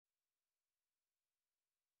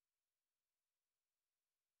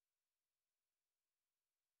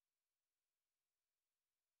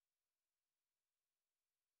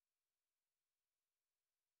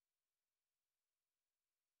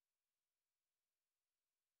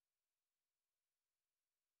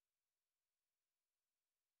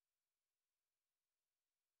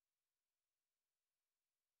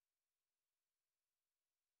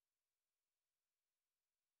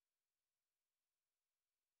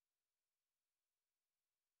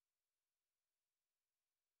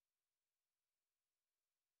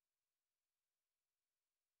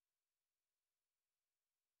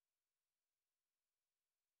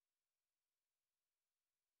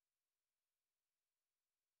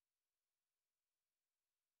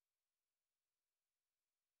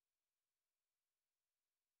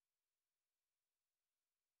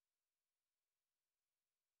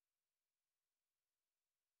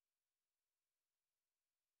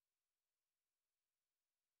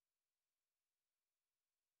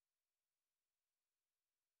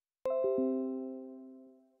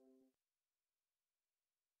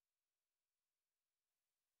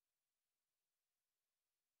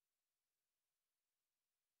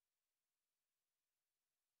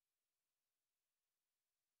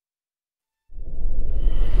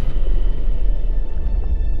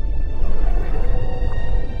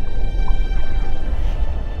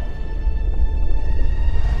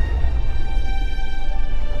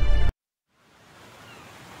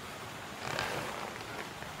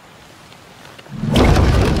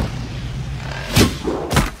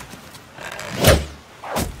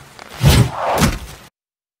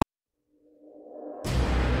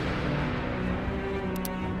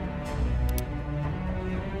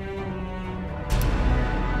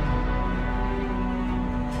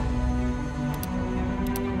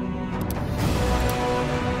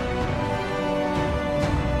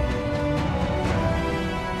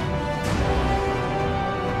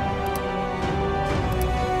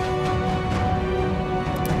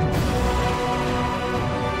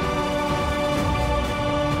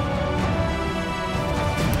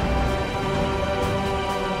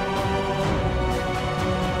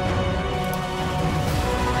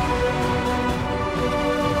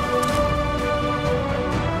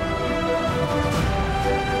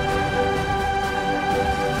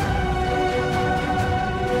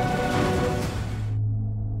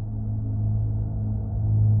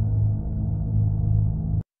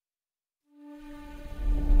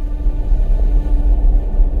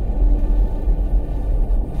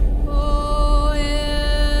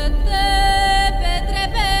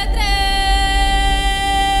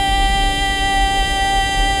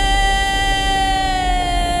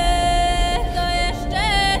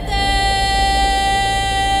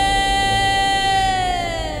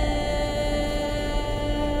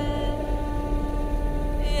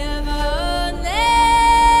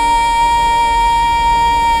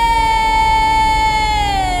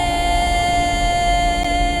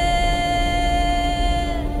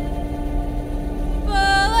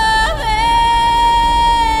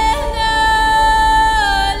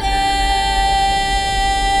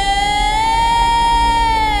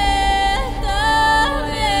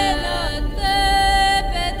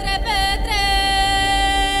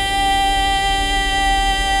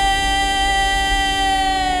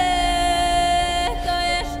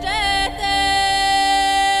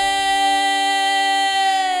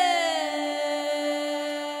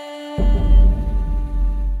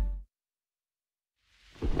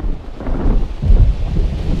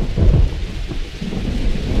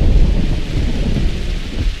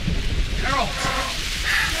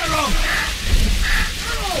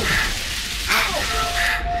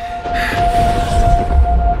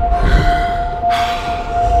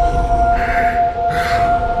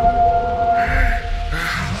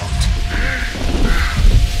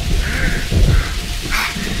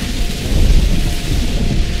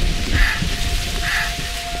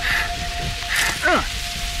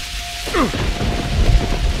Come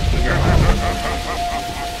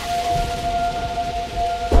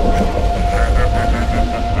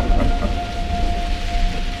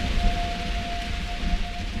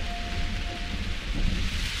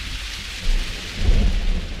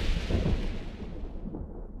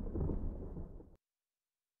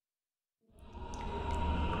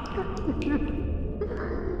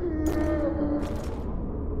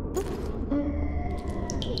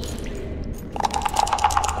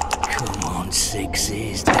on,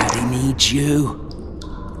 Sixes. Daddy needs you.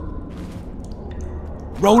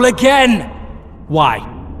 Roll again! Why?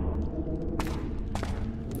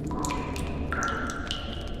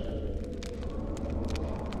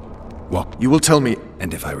 What? You will tell me,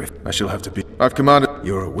 and if I shall have to be. I've commanded.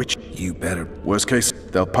 You're a witch. You better. Worst case,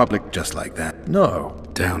 they'll public just like that. No.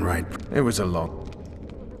 Downright. It was a long.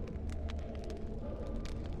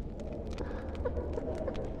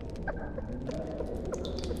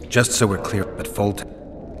 Just so we're clear, but Folt.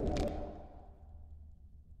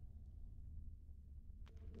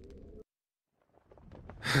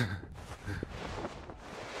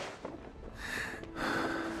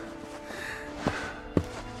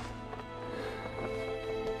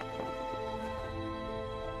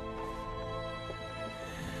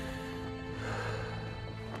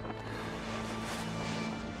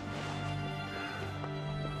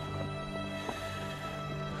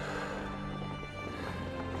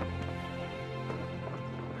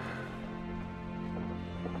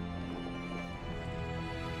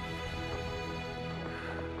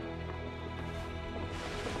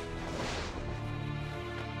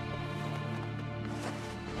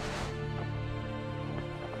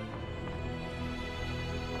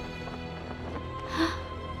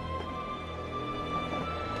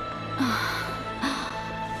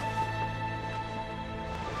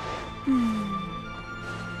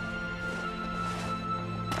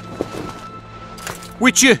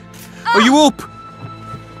 Witcher, are you up?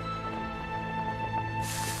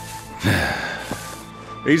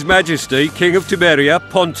 His Majesty, King of Tiberia,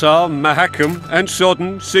 Pontar, Mahakam, and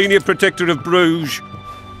Sodden, Senior Protector of Bruges,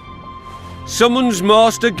 summons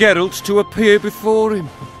Master Geralt to appear before him.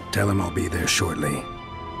 Tell him I'll be there shortly.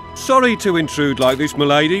 Sorry to intrude like this,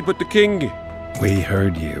 milady, but the King... We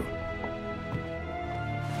heard you.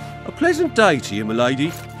 A pleasant day to you,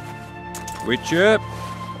 milady. Witcher.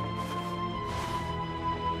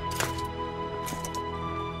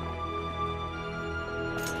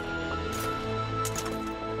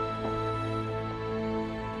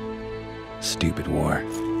 Stupid war.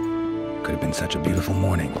 Could have been such a beautiful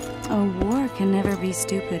morning. A war can never be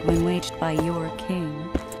stupid when waged by your king.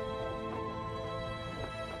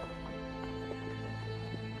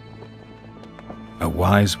 A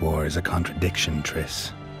wise war is a contradiction,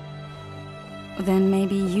 Triss. Then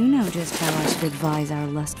maybe you know just how I should advise our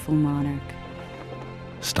lustful monarch.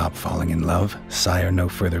 Stop falling in love, sire no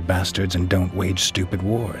further bastards, and don't wage stupid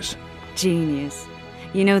wars. Genius.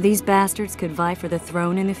 You know, these bastards could vie for the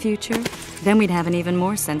throne in the future? Then we'd have an even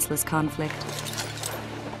more senseless conflict.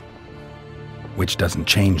 Which doesn't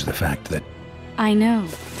change the fact that... I know.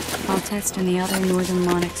 Foltest and the other northern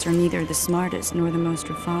monarchs are neither the smartest nor the most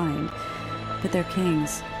refined. But they're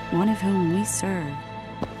kings, one of whom we serve.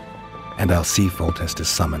 And I'll see Foltest is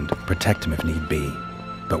summoned, protect him if need be.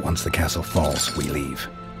 But once the castle falls, we leave.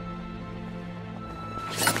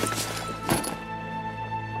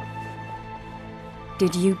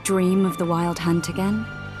 Did you dream of the wild hunt again?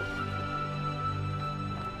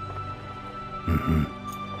 Mm-hmm.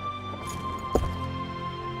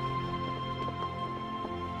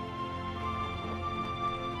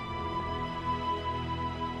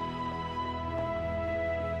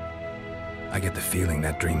 I get the feeling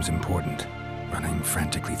that dream's important. Running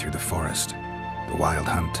frantically through the forest. The wild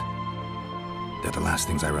hunt. They're the last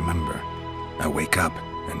things I remember. I wake up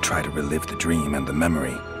and try to relive the dream and the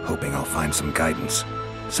memory, hoping I'll find some guidance.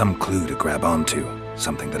 Some clue to grab onto.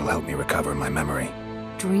 Something that'll help me recover my memory.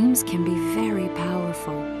 Dreams can be very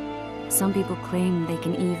powerful. Some people claim they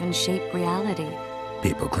can even shape reality.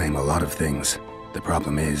 People claim a lot of things. The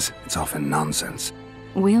problem is, it's often nonsense.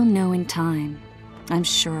 We'll know in time. I'm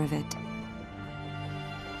sure of it.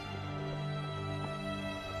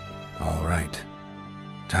 All right.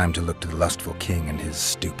 Time to look to the lustful king and his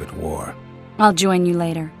stupid war. I'll join you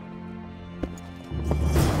later.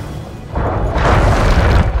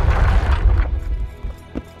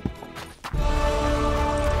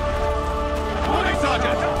 Morning,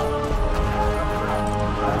 Sergeant!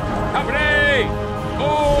 Company!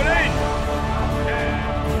 All in!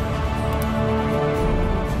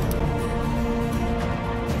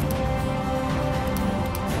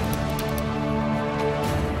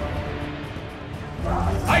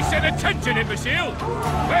 I said Get attention, imbecile!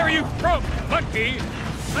 Where are you from, Lucky?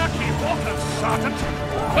 Lucky water, sergeant!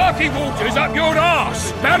 Lucky water's up your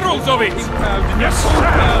arse! Barrels of it! Yes,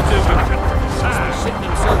 Sitting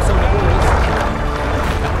themselves on the walls.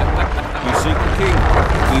 You seek the king.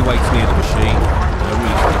 He waits near the machine. No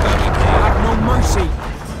reason to go in here. Have no mercy.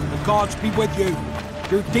 The gods be with you.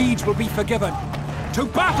 Your deeds will be forgiven. To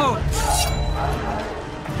battle!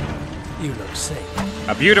 You look sick.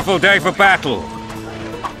 A beautiful day for battle.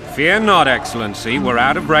 Fear not, Excellency. We're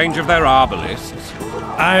out of range of their arbalists.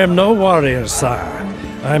 I am no warrior, sire.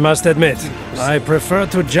 I must admit, I prefer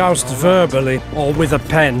to joust verbally or with a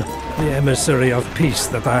pen, the emissary of peace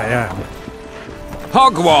that I am.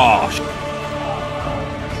 Hogwash!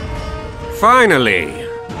 Finally!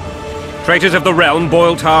 Traitors of the realm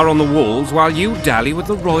boil tar on the walls while you dally with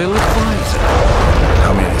the royal advisor.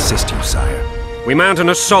 How may I assist you, sire? We mount an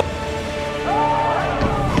assault.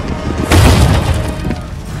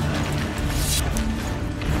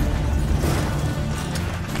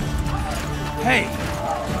 Hey,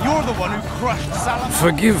 you're the one who crushed Salam.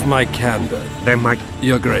 Forgive my candor. Then my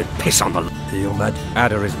Your great piss on the Your Mad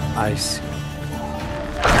adder is ice.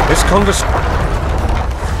 this convers.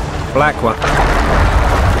 Black one.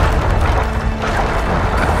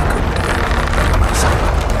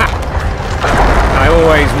 I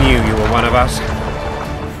always knew you were one of us.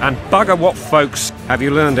 And bugger what folks. Have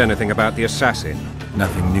you learned anything about the assassin?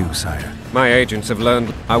 Nothing new, sire. My agents have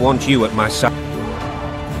learned I want you at my side.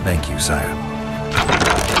 Thank you, sire.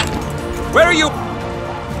 Where are you?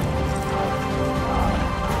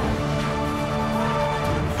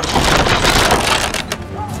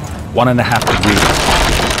 1.5 degrees.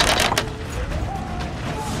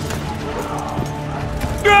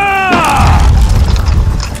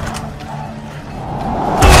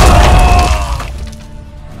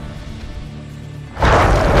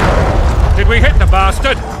 Did we hit the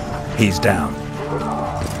bastard? He's down.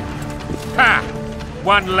 Ha!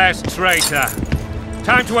 One less traitor.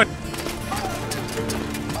 Time to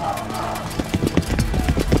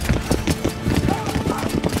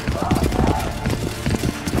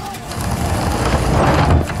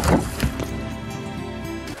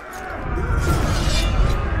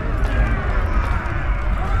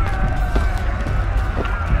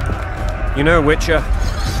You know, Witcher,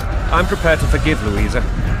 I'm prepared to forgive Louisa.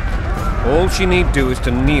 All she need do is to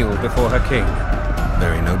kneel before her king.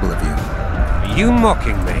 Very noble of you. Are you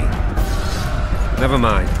mocking me? Never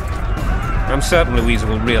mind. I'm certain Louisa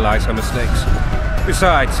will realize her mistakes.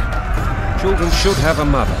 Besides, children should have a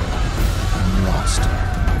mother. I'm lost.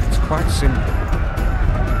 It's quite simple.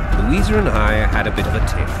 Louisa and I had a bit of a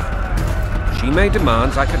tiff. She made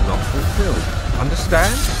demands I could not fulfill.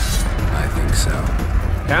 Understand? I think so.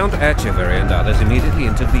 Count Etcheverry and others immediately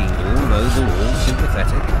intervened, all noble, all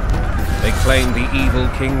sympathetic. They claimed the evil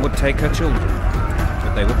king would take her children,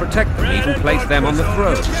 but they would protect them, even place them on the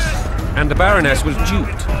throne. And the Baroness was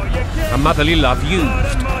duped, her motherly love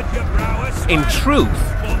used. In truth,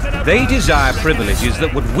 they desire privileges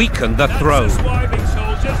that would weaken the throne.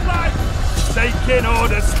 Taking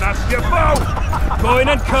orders, smash your bow. Coin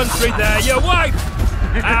and country, there your wife.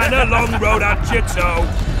 And a long road at your toe.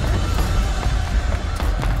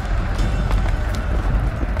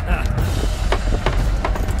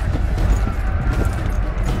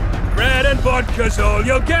 Bread and vodka's all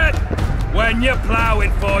you'll get when you're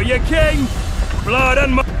ploughing for your king. Blood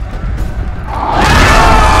and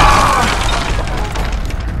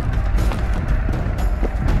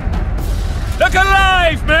Look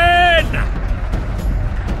alive, men!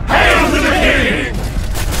 Hail to the king!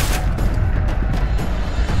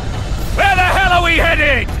 Where the hell are we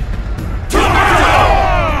headed? To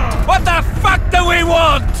battle! What the fuck do we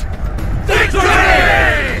want?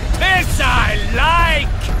 Victory! This I like!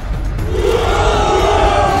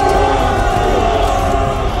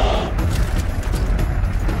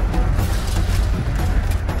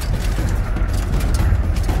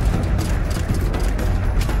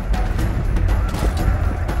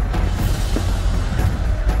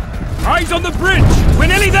 Eyes on the bridge! We're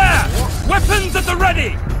nearly there! Weapons at the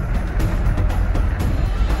ready!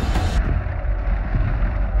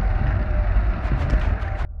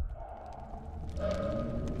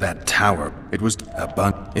 That tower, it was a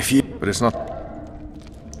bun. If you... But it's not...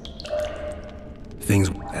 Things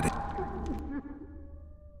at it.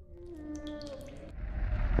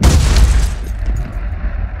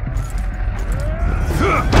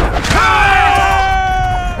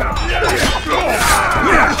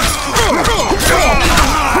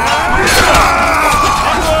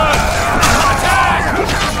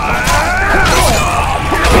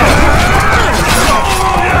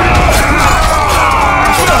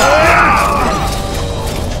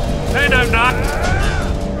 They know not.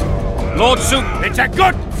 Lord Su, it's a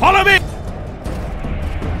good. Follow me.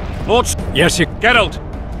 Lord. Yes, you. Geralt.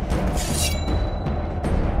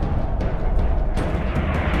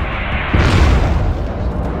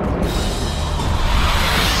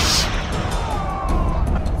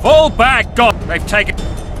 Fall back, God! They've taken.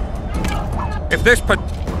 If this put.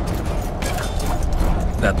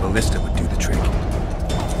 That ballista would do the trick.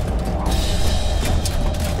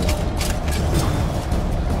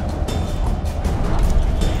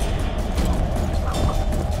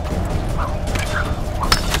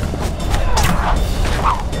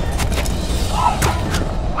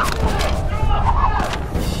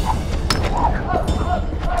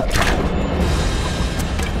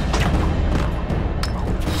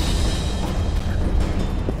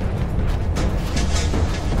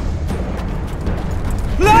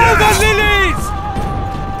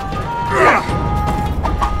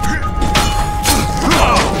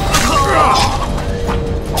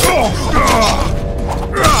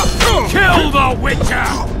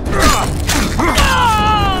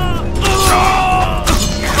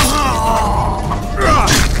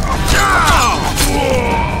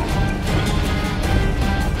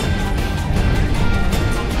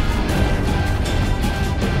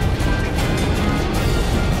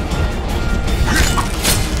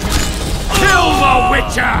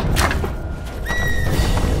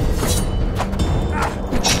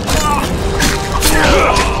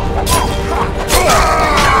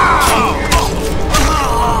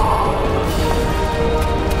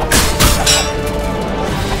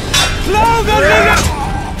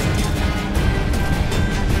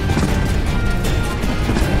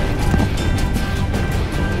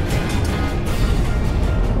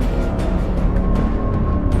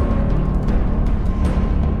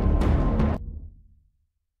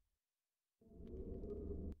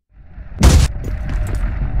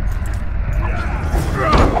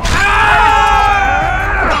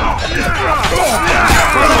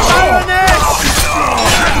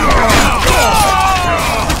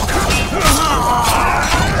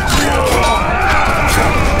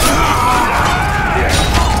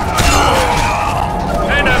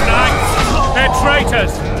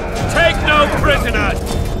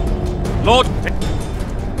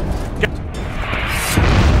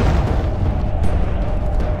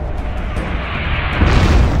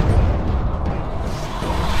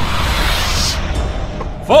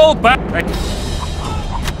 Fall back!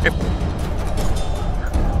 If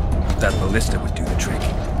that ballista would do the trick.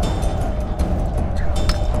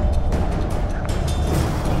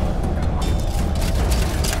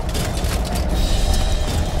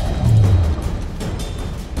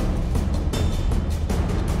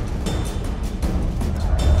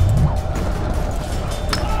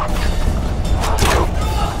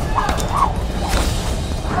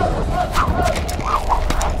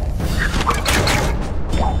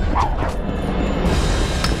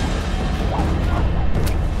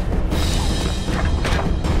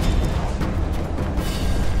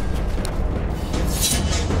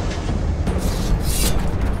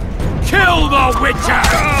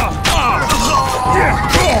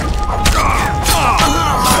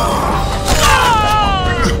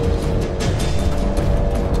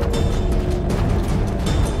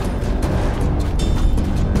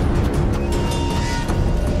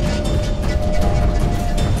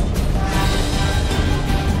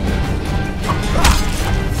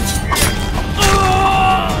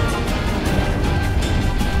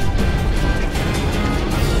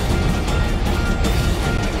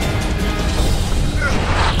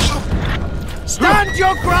 Stand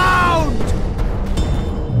your ground!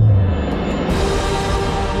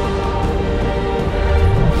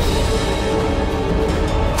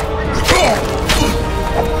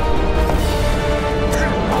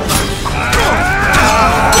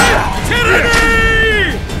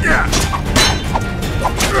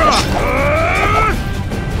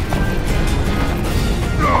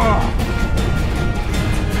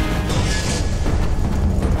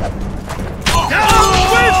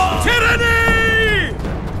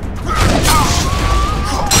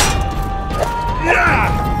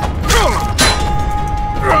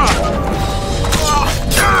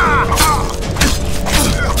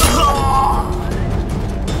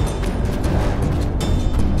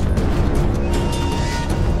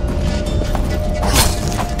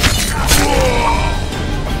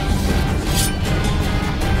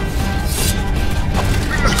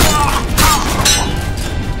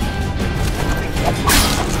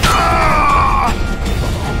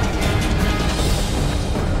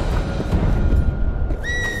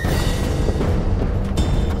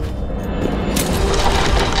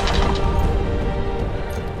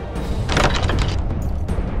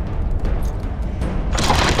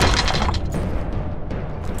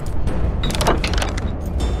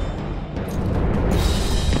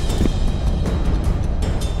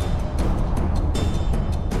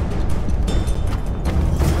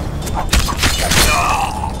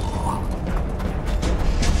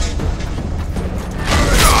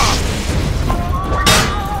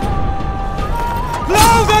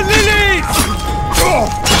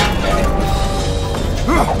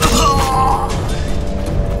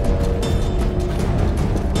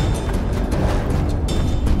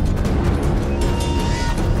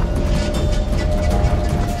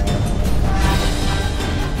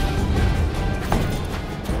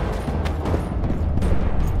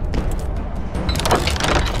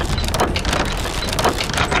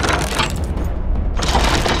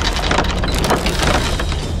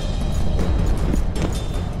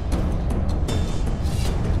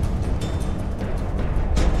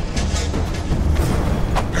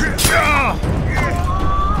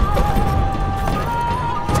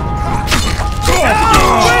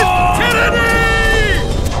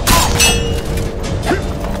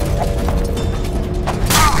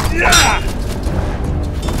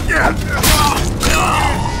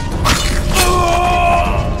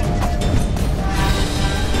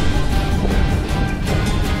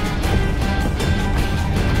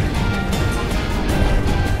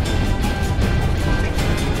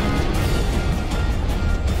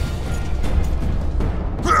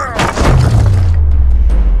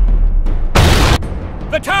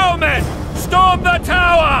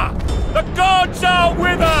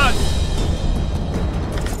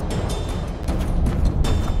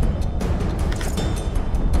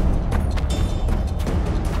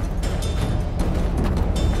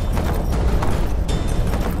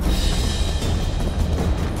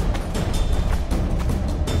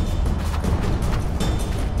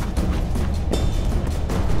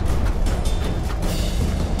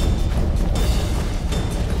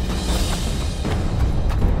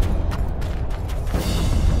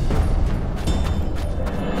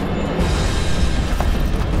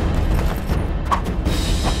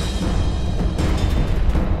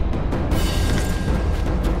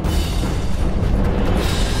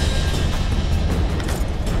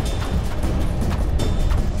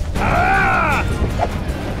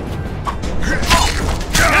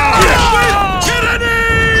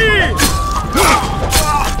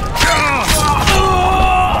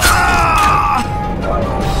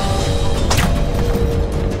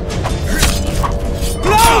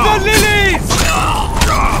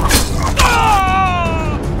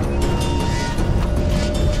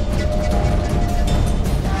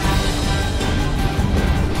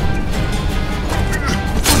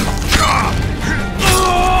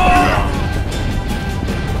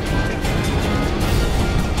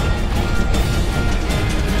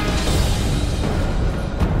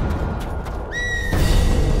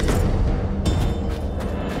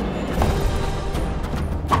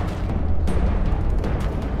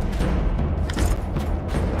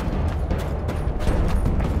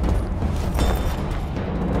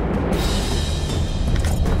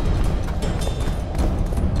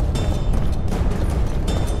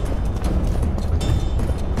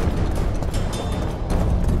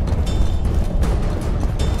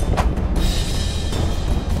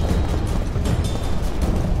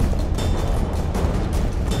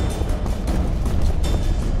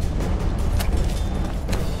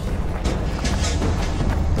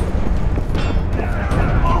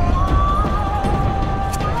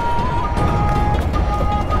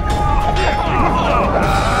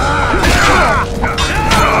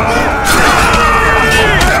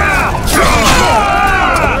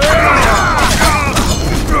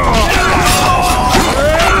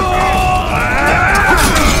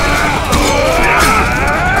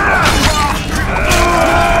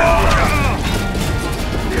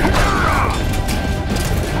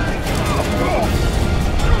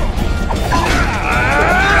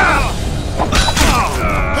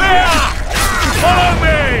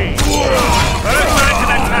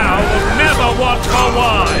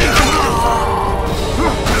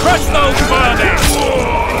 those vermin!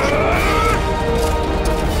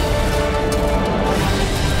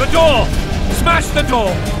 The door! Smash the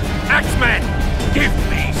door! Axemen, give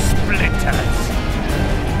me splinters!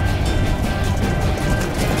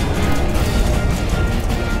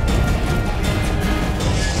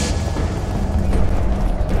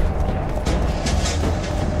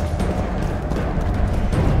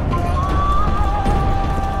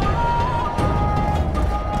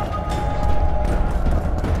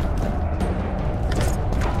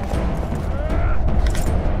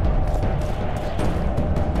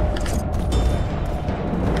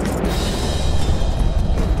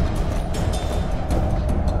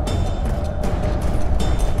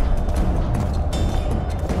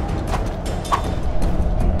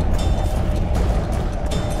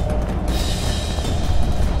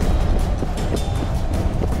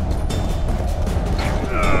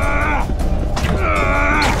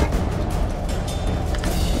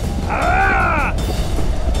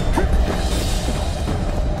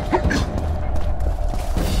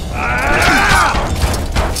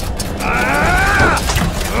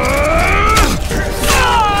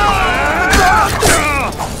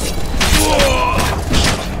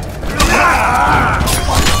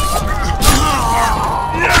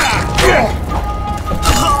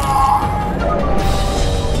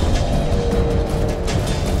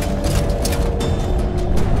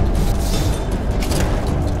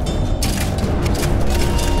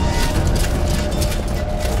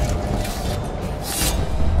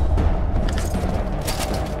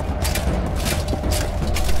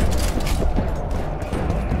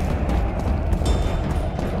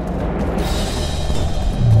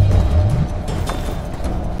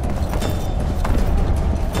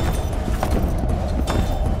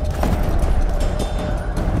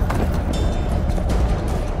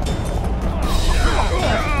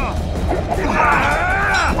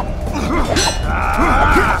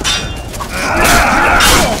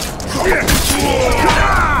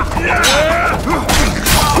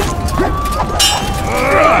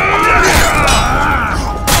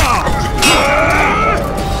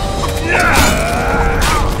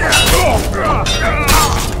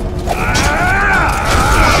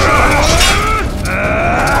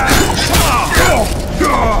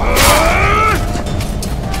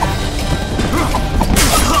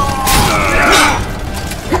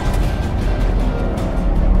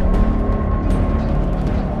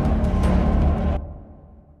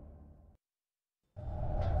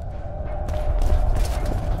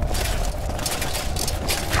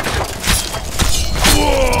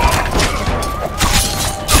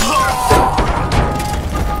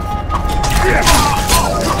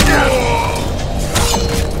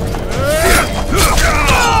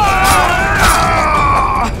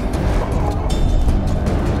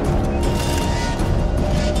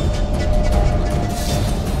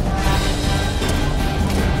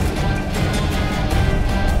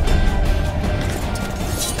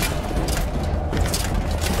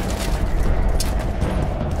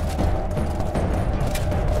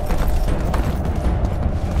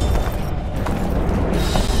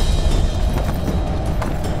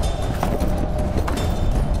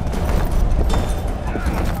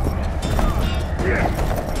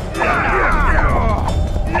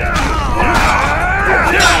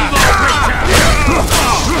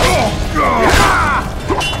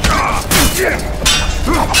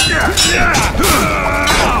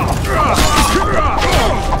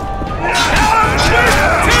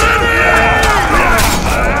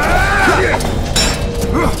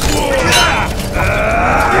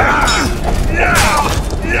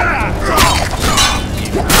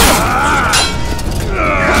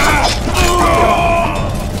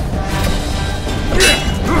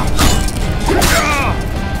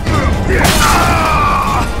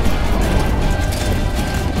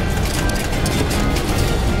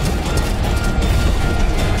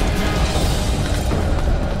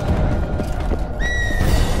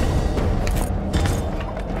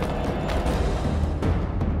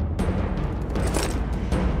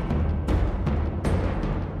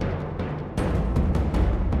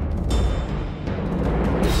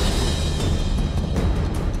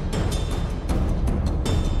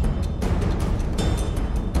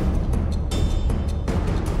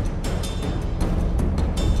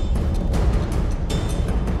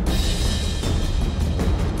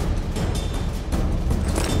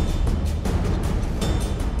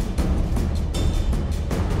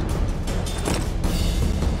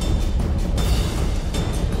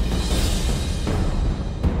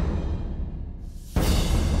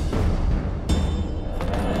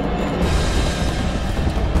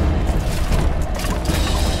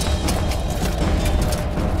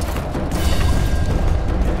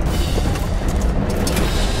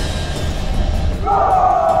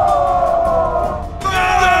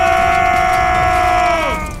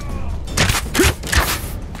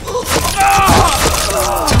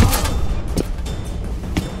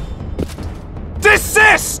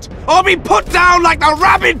 be put down like the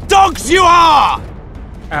rabid dogs you are!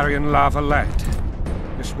 Aryan La Valette.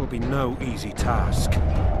 This will be no easy task.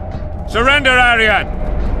 Surrender, Aryan!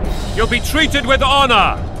 You'll be treated with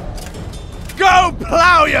honor! Go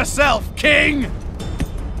plow yourself, King!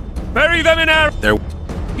 Bury them in our... There.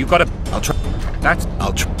 You gotta... I'll try. That's...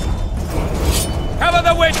 I'll try. Cover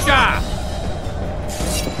the Witcher!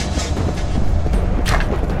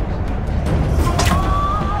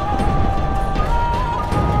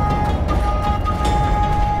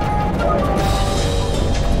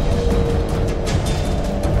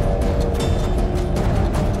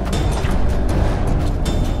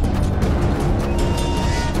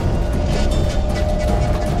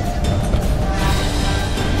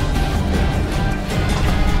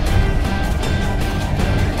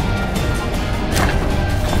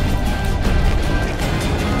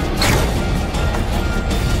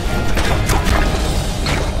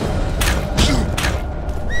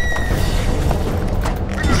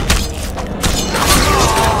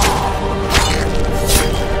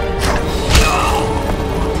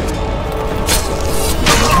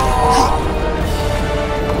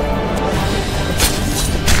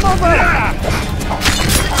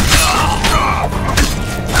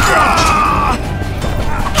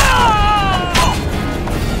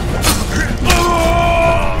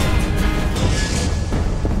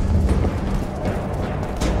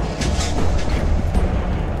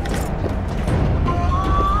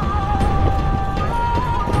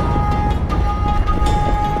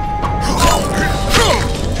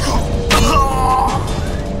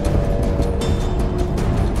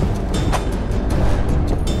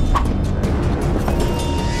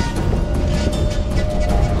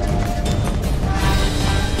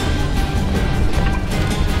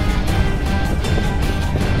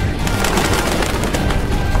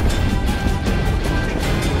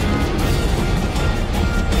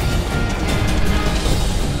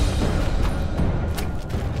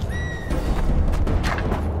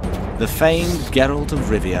 The famed Geralt of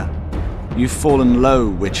Rivia. You've fallen low,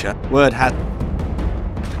 Witcher. Word had...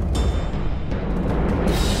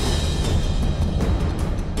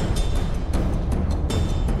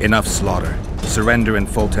 Enough slaughter. Surrender and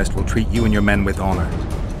Foltest will treat you and your men with honor.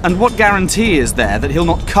 And what guarantee is there that he'll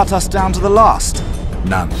not cut us down to the last?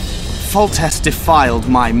 None. Foltest defiled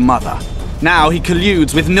my mother. Now he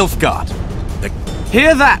colludes with Nilfgaard.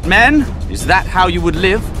 Hear that, men? Is that how you would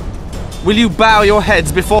live? Will you bow your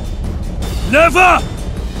heads before... Never!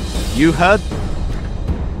 You heard?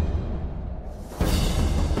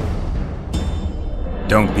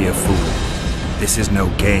 Don't be a fool. This is no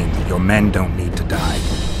game. Your men don't need to die.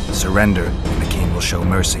 Surrender, and the king will show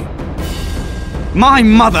mercy. My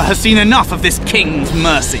mother has seen enough of this king's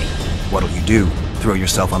mercy. What'll you do? Throw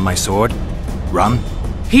yourself on my sword? Run?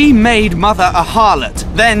 He made mother a harlot,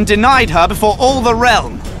 then denied her before all the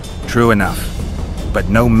realm. True enough. But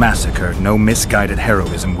no massacre, no misguided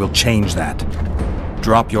heroism will change that.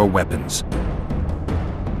 Drop your weapons.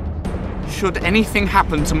 Should anything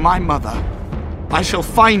happen to my mother, I shall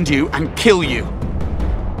find you and kill you.